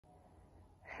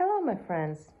Hello my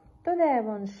friends, today I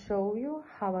want to show you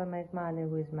how I make money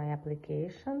with my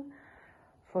application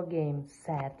for game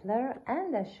Settler,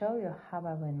 and I show you how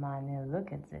I win money.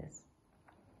 Look at this.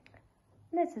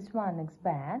 This is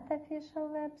 1xBet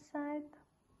official website.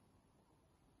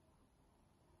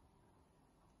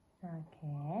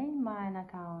 Okay, mine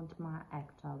account, my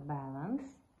actual balance,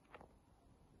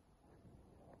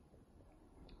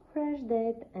 fresh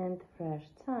date and fresh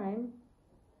time.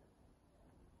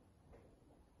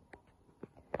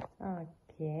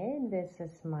 Okay, this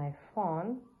is my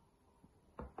phone.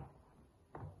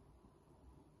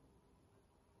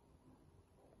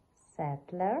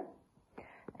 Settler.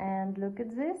 And look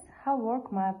at this, how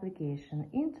work my application.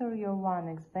 Enter your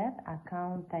 1xBet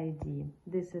account ID.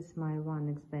 This is my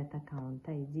 1xBet account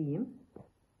ID.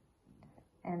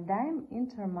 And I'm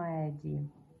enter my ID.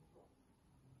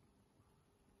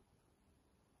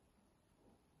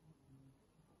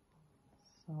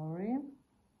 Sorry.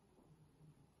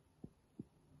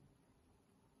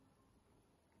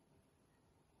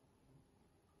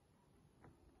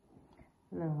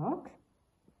 Look.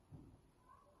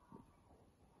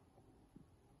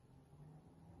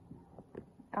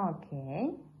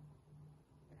 Okay.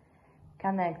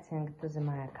 Connecting to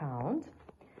my account.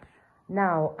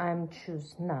 Now I'm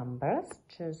choose numbers,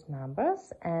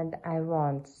 and I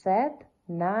want set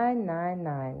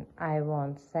 999. I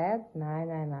want set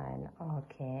 999.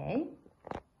 Okay.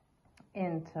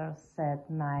 Enter set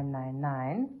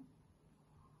 999.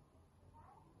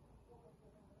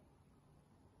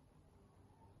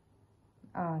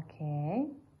 Okay.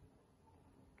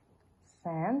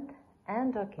 Send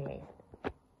and okay.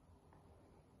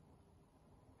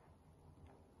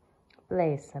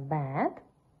 Place a bet.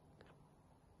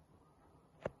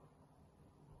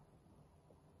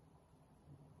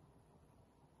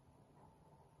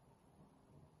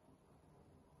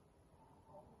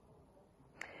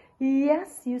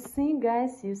 Yes, you see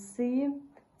guys, you see,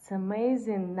 it's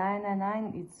amazing.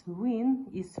 999,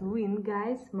 it's win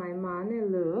guys, my money.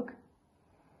 Look,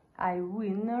 I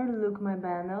winner. Look my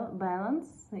balance.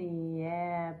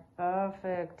 Yeah,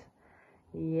 perfect.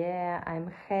 Yeah, I'm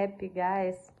happy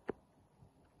guys.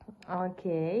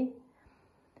 Okay,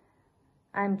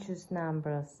 I'm choose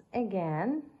numbers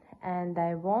again, and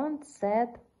I want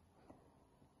set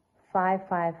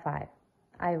 555.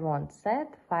 I want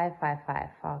set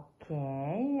 555.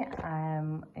 Okay,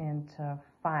 I'm enter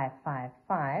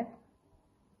 555.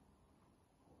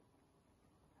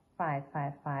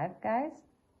 555 guys.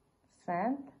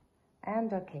 Send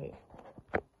and okay.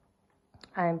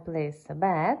 I'm place a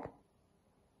bet.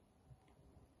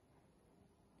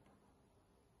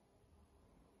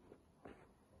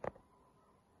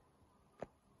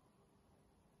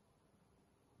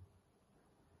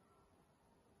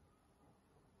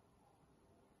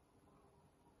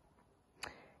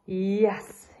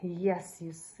 Yes,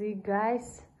 you see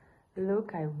guys,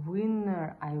 look, I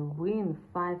winner. I win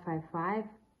 555.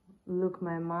 Look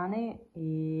my money.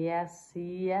 Yes,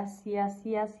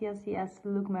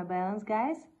 look my balance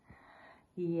guys.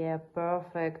 Yeah,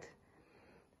 perfect.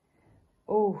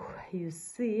 Oh, you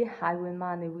see, I win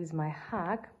money with my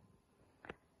hack,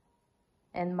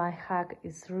 and my hack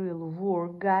is real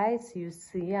work guys. You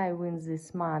see, I win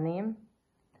this money.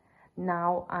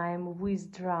 Now I'm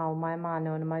withdraw my money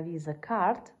on my Visa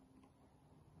card.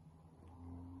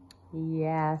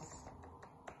 Yes.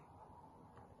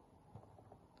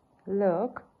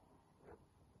 Look.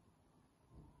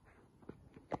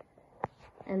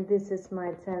 And this is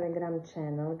my Telegram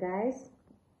channel, guys.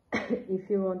 If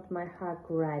you want my hack,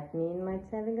 write me in my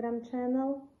Telegram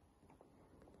channel.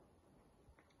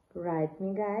 Write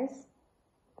me, guys.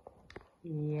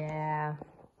 Yeah.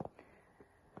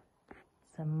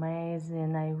 It's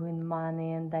amazing. I win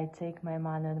money and I take my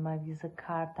money on my Visa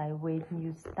card. I wait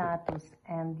new status,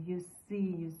 and you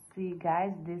see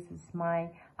guys, this is my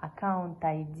account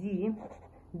ID.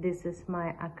 This is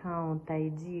my account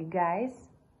ID guys.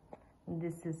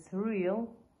 This is real,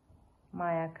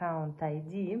 my account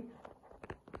ID.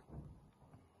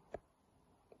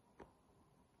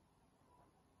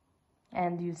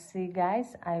 And you see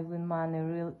guys, I win money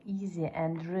real easy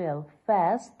and real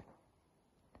fast.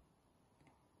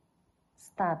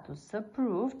 Status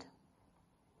approved.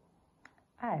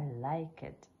 I like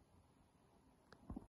it.